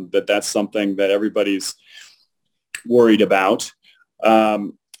something that everybody's worried about. I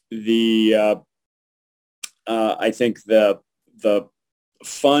think the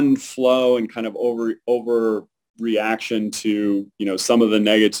fund flow and kind of overreaction to some of the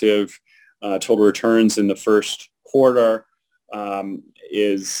negative total returns in the first quarter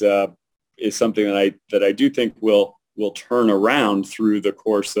is something that I do think will turn around through the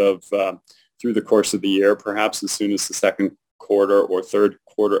course of the year, perhaps as soon as the second quarter or third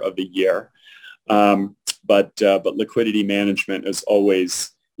quarter of the year. But liquidity management is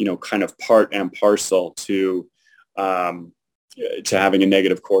always, kind of part and parcel to having a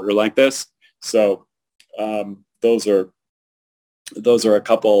negative quarter like this. So those are a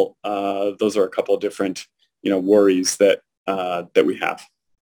couple different worries that we have.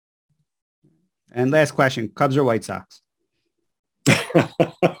 And last question: Cubs or White Sox?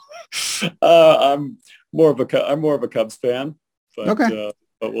 I'm more of a Cubs fan, but okay.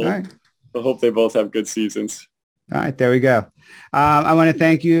 But we'll hope they both have good seasons. All right, there we go. I want to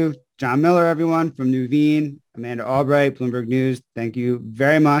thank you, John Miller, everyone from Nuveen, Amanda Albright, Bloomberg News. Thank you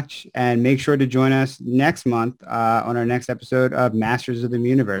very much, and make sure to join us next month on our next episode of Masters of the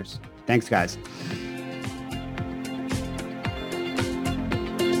Universe. Thanks, guys.